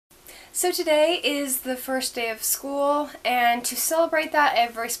So today is the first day of school, and to celebrate that, I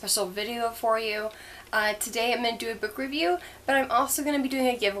have a very special video for you. Today I'm going to do a book review, but I'm also going to be doing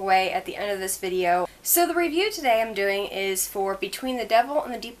a giveaway at the end of this video. So the review today I'm doing is for Between the Devil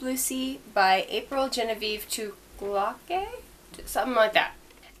and the Deep Blue Sea by April Genevieve Tucholke? Something like that.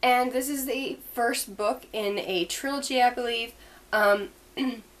 And this is the first book in a trilogy, I believe.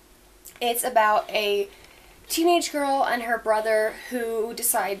 It's about a teenage girl and her brother who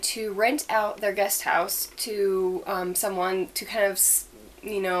decide to rent out their guest house to someone to kind of,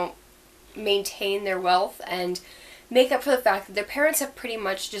 maintain their wealth and make up for the fact that their parents have pretty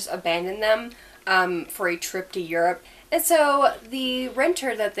much just abandoned them for a trip to Europe. And so the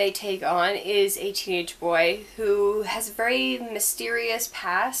renter that they take on is a teenage boy who has a very mysterious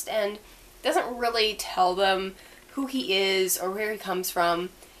past and doesn't really tell them who he is or where he comes from.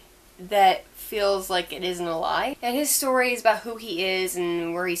 That feels like it isn't a lie. And his stories about who he is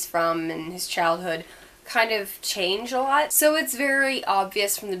and where he's from and his childhood kind of change a lot. So it's very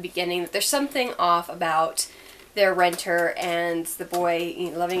obvious from the beginning that there's something off about their renter and the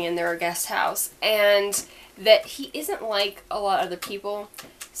boy living in their guest house, and that he isn't like a lot of other people.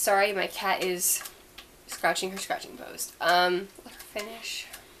 Sorry, my cat is scratching her scratching post. Let her finish.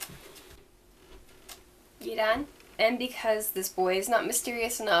 You done? And because this boy is not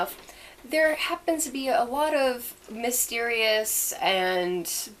mysterious enough, there happens to be a lot of mysterious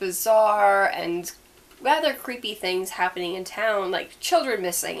and bizarre and rather creepy things happening in town, like children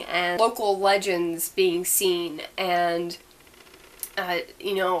missing and local legends being seen and,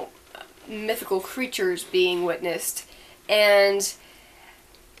 mythical creatures being witnessed and,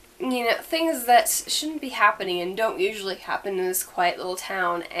 things that shouldn't be happening and don't usually happen in this quiet little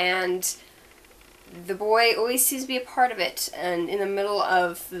town. And the boy always seems to be a part of it and in the middle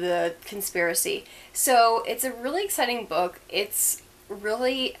of the conspiracy. So it's a really exciting book. It's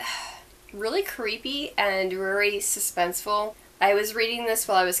really creepy and very suspenseful. I was reading this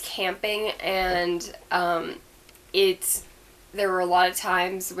while I was camping, and there were a lot of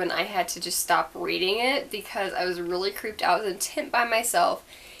times when I had to just stop reading it because I was really creeped out. I was in a tent by myself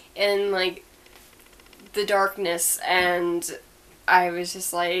in the darkness, and I was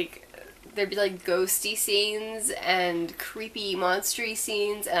just there'd be ghosty scenes and creepy monstery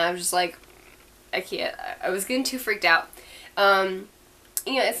scenes, and I was just I can't. I was getting too freaked out.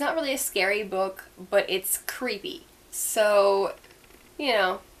 It's not really a scary book, but it's creepy. So,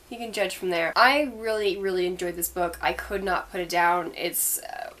 you can judge from there. I really enjoyed this book. I could not put it down. It's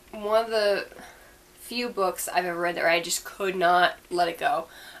one of the few books I've ever read that I just could not let it go.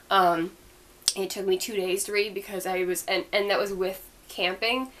 It took me 2 days to read because I was, and that was with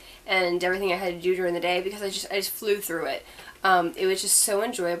camping and everything I had to do during the day, because I just flew through it. It was just so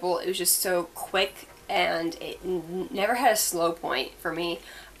enjoyable. It was just so quick, and it never had a slow point for me.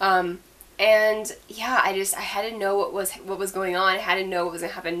 And yeah, I had to know what was going on. I had to know what was going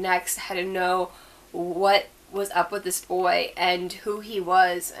to happen next. I had to know what was up with this boy and who he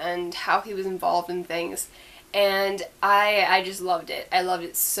was and how he was involved in things. And I just loved it. I loved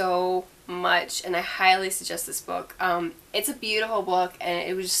it so much, and I highly suggest this book. It's a beautiful book, and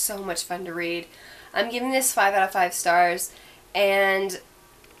it was just so much fun to read. I'm giving this 5 out of 5 stars, and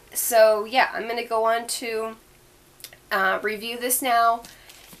so yeah, I'm going to go on to review this now.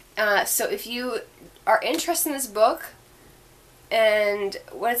 So if you are interested in this book and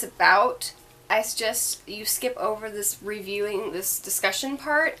what it's about, I suggest you skip over this discussion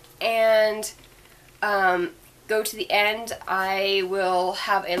part and go to the end. I will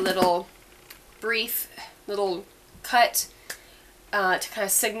have a brief cut to kind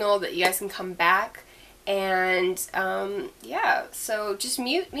of signal that you guys can come back. And yeah, so just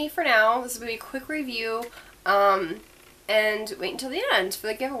mute me for now. This will be a quick review, and wait until the end for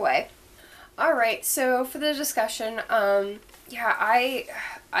the giveaway. Alright, so for the discussion, yeah,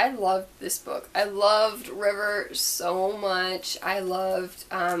 I loved this book. I loved River so much. I loved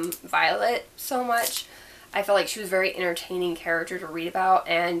Violet so much. I felt like she was a very entertaining character to read about,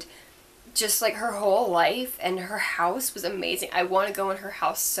 and just her whole life and her house was amazing. I want to go in her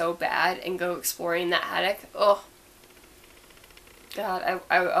house so bad and go exploring that attic. Oh God,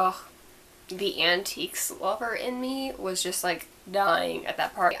 the antiques lover in me was just dying at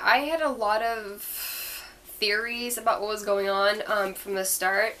that part. I had a lot of theories about what was going on from the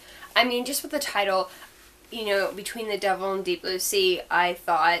start. I mean, just with the title, Between the Devil and Deep Blue Sea, I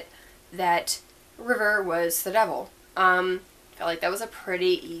thought that River was the devil. Felt like that was a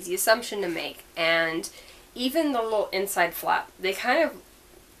pretty easy assumption to make, and even the little inside flap, they kind of,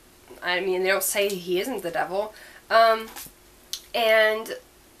 they don't say he isn't the devil, and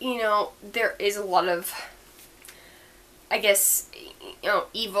there is a lot of I guess,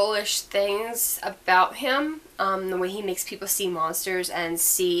 evilish things about him. The way he makes people see monsters and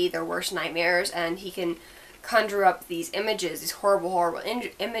see their worst nightmares, and he can conjure up these images, these horrible, horrible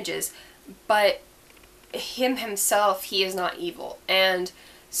images, but himself, he is not evil. And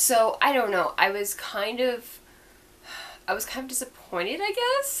so, I don't know, I was kind of disappointed, I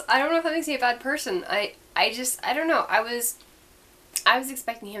guess. I don't know if that makes me a bad person. I don't know. I was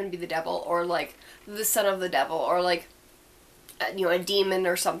expecting him to be the devil, or like the son of the devil, or like a demon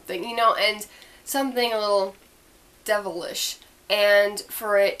or something, and something a little devilish. And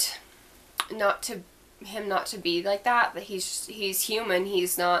for him not to be like that he's human,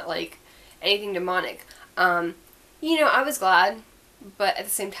 he's not like anything demonic. I was glad, but at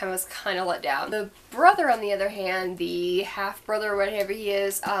the same time I was kind of let down. The brother, on the other hand, the half-brother, whatever he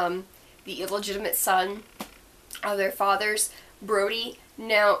is, the illegitimate son of their fathers, Brody,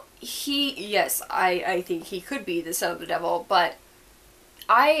 now, yes, I think he could be the son of the devil, but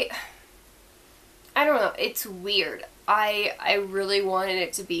I don't know, it's weird. I really wanted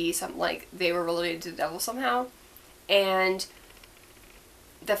it to be something like they were related to the devil somehow, and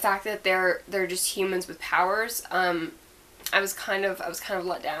the fact that they're just humans with powers, I was kind of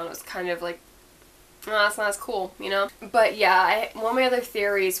let down. I was kind of like, oh, that's not as cool, But yeah, one of my other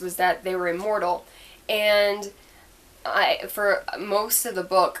theories was that they were immortal, and for most of the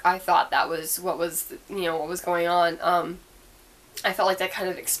book, I thought that was what was going on. I felt like that kind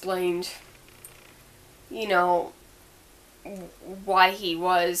of explained, why he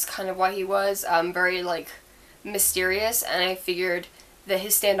was very like mysterious, and I figured that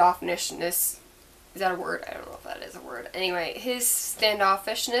his standoffishness, is that a word? I don't know if that is a word. Anyway, his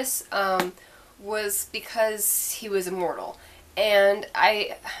standoffishness was because he was immortal, and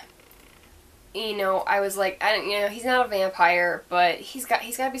I was like, he's not a vampire, but he's got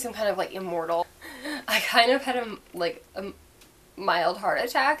to be some kind of like immortal. I kind of had a mild heart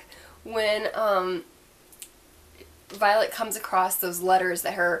attack when Violet comes across those letters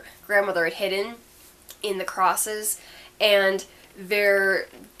that her grandmother had hidden in the crosses, and they're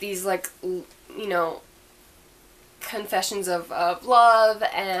these like confessions of love,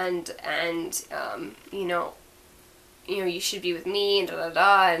 and you should be with me, and da da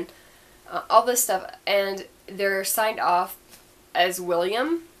da, and all this stuff, and they're signed off as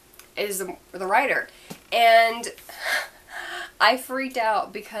William is the writer, and I freaked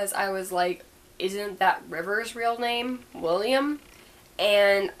out because I was like, isn't that River's real name, William?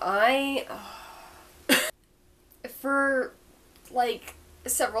 And for like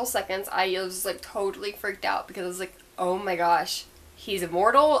several seconds, I was like totally freaked out, because I was like, oh my gosh, he's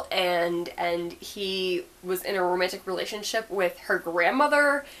immortal, and he was in a romantic relationship with her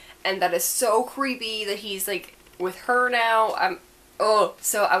grandmother, and that is so creepy that he's like with her now.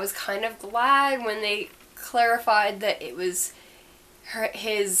 So I was kind of glad when they clarified that it was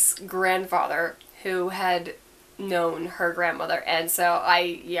his grandfather who had known her grandmother, and so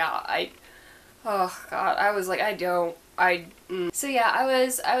oh god, I was like, So yeah,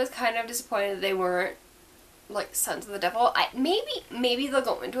 I was kind of disappointed that they weren't like sons of the devil. Maybe they'll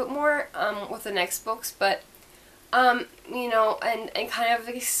go into it more with the next books, but and kind of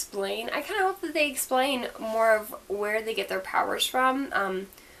explain. I kind of hope that they explain more of where they get their powers from,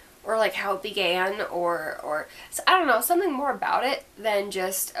 or like how it began, or so I don't know, something more about it than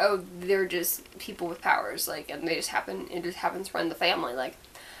just, oh, they're just people with powers, like, and it just happens to run the family. Like,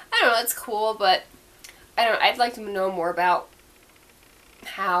 I don't know, that's cool, but I'd like to know more about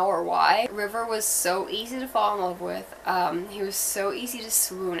how or why. River was so easy to fall in love with. He was so easy to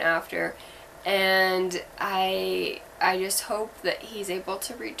swoon after, and I just hope that he's able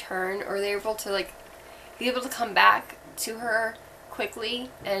to return, or they're able to like be able to come back to her quickly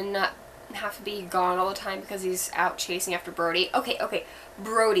and not have to be gone all the time because he's out chasing after Brody. Okay,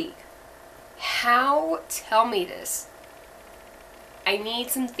 Brody. Tell me this. I need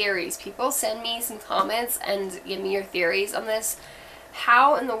some theories. People, send me some comments and give me your theories on this.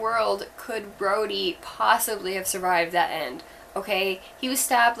 How in the world could Brody possibly have survived that end? Okay, he was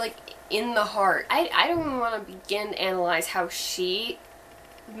stabbed like in the heart. I don't even want to begin to analyze how she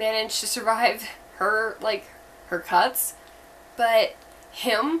managed to survive her cuts, but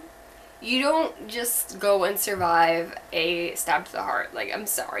him, you don't just go and survive a stab to the heart. Like, I'm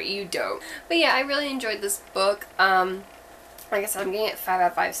sorry, you don't. But yeah, I really enjoyed this book. Like I said, I'm getting it 5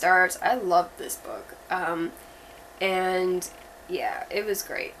 out of 5 stars. I loved this book. And yeah, it was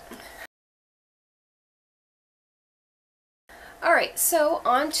great. Alright, so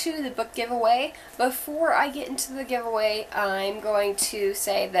on to the book giveaway. Before I get into the giveaway, I'm going to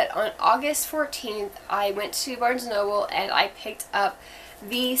say that on August 14th, I went to Barnes & Noble and I picked up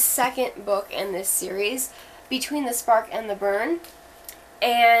the second book in this series. Between the Spark and the Burn.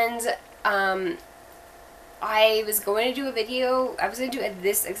 And I was going to do a video, I was going to do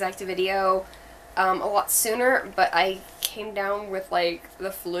this exact video a lot sooner, but I came down with like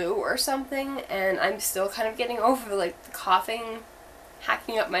the flu or something, and I'm still kind of getting over like the coughing,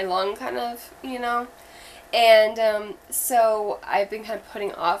 hacking up my lung kind of, you know. And so I've been kind of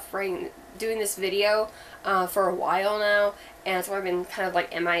putting off doing this video for a while now, and so I've been kind of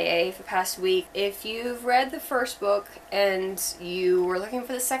like MIA for the past week. If you've read the first book and you were looking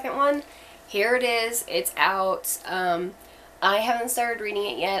for the second one, here it is. It's out. I haven't started reading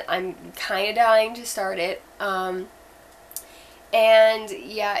it yet. I'm kind of dying to start it. And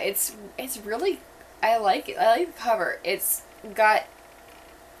yeah, it's really, I like it. I like the cover. It's got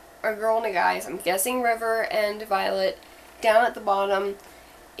a girl and a guy, so I'm guessing River and Violet, down at the bottom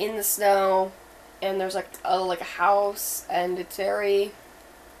in the snow, and there's like a house, and it's very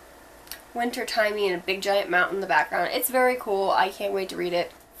winter-timey and a big giant mountain in the background. It's very cool. I can't wait to read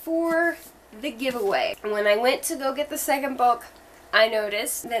it. For the giveaway, when I went to go get the second book, I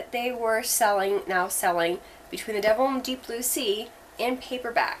noticed that they were now selling Between the Devil and the Deep Blue Sea in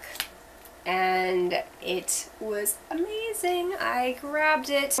paperback. And it was amazing. I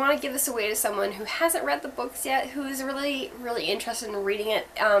grabbed it. I want to give this away to someone who hasn't read the books yet, who is really, really interested in reading it.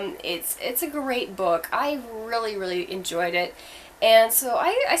 It's a great book. I really, really enjoyed it. And so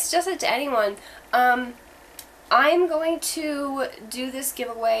I suggest it to anyone. I'm going to do this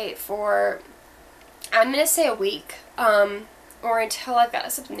giveaway for, I'm going to say a week, or until I've got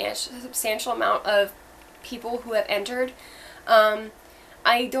a substantial amount of people who have entered.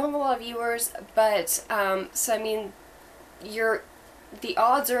 I don't have a lot of viewers, but, so I mean, the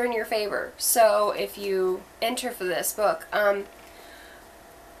odds are in your favor. So if you enter for this book,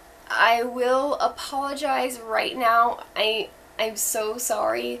 I will apologize right now. I'm so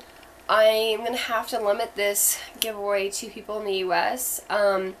sorry. I'm going to have to limit this giveaway to people in the US.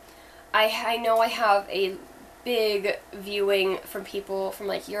 I know I have a big viewing from people from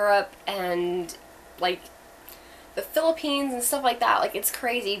like Europe and like the Philippines and stuff like that. Like, it's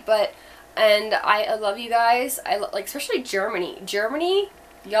crazy, and I love you guys. Like, especially Germany. Germany,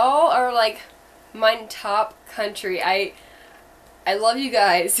 y'all are like my top country. I love you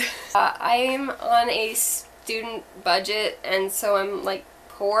guys. I'm on a student budget, and so I'm like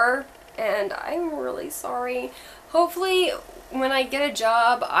poor, and I'm really sorry. Hopefully when I get a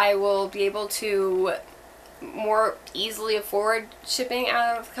job I will be able to more easily afford shipping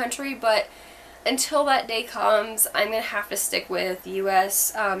out of the country, but until that day comes, I'm going to have to stick with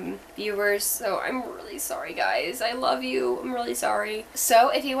US viewers, so I'm really sorry, guys. I love you. I'm really sorry. So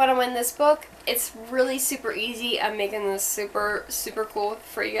if you want to win this book, it's really super easy. I'm making this super, super cool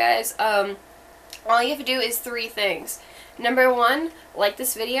for you guys. All you have to do is 3 things. Number 1, like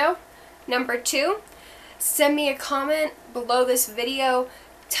this video. Number 2, send me a comment below this video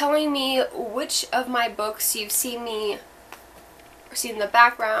telling me which of my books you've seen the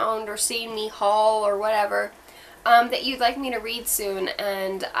background or seen me haul or whatever that you'd like me to read soon,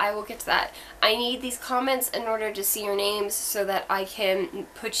 and I will get to that. I need these comments in order to see your names so that I can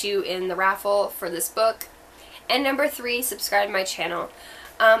put you in the raffle for this book. And number 3, subscribe to my channel.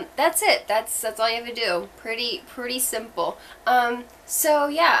 That's it. That's all you have to do. Pretty simple. So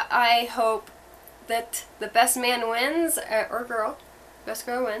yeah, I hope that the best man wins, or girl. Best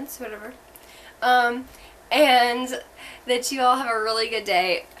girl wins, whatever. And that you all have a really good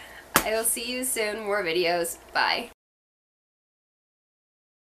day. I will see you soon. More videos. Bye.